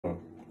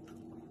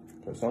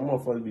Cause some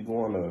motherfuckers be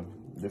going to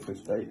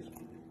different states.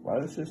 Why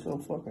this shit so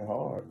fucking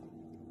hard?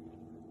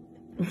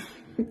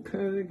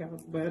 Because it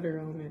got butter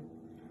on it.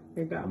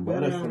 It got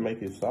butter should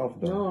make it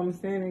soft though. No, I'm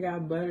saying it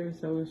got butter,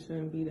 so it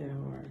shouldn't be that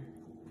hard.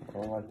 I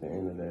don't like the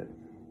end of that.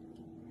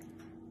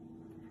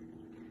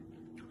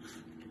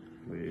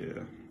 But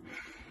yeah.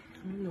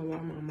 I don't know why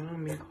my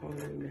mom ain't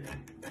calling me back.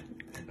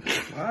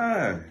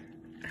 Why?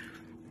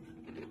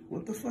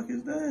 What the fuck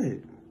is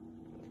that?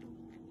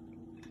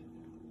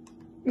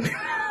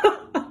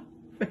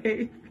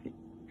 Baby.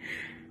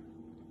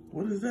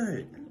 What is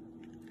that?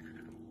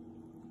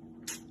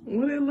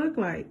 What it look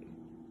like?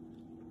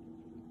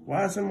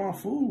 Why is it my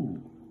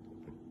food?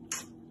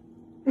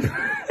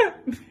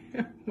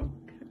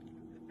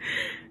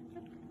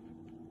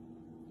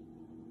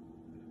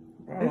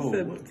 Bro, it's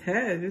a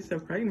test. It's a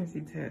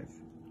pregnancy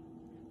test.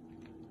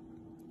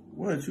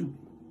 What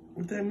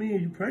that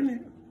mean? You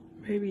pregnant?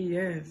 Maybe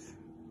yes.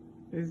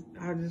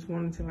 I just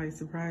wanted to like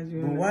surprise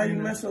you. But why you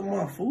mess up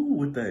my food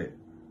with that?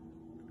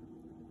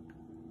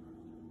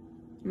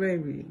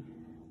 Baby.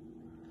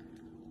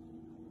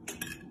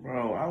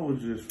 Bro, I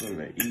was just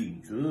finna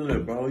eat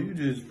good, bro. You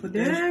just put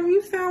that. Damn,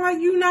 you sound like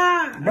you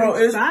not. Bro,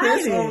 excited.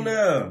 It's piss on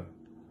there.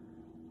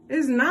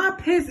 It's not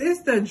piss.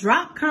 It's the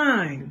drop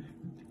kind.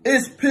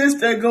 It's piss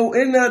that go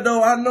in there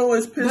though. I know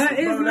it's piss, but bro.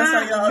 It's That's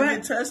not, how y'all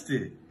get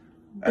tested.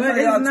 That's but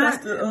how y'all it's not.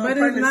 tested But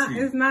pregnancy.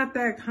 it's not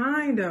that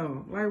kind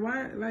though. Like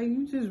why? Like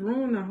you just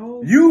ruined the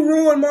whole. You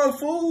ruined my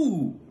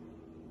food,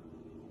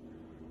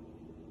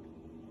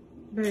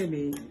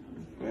 baby.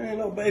 Man,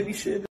 no baby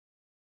shit.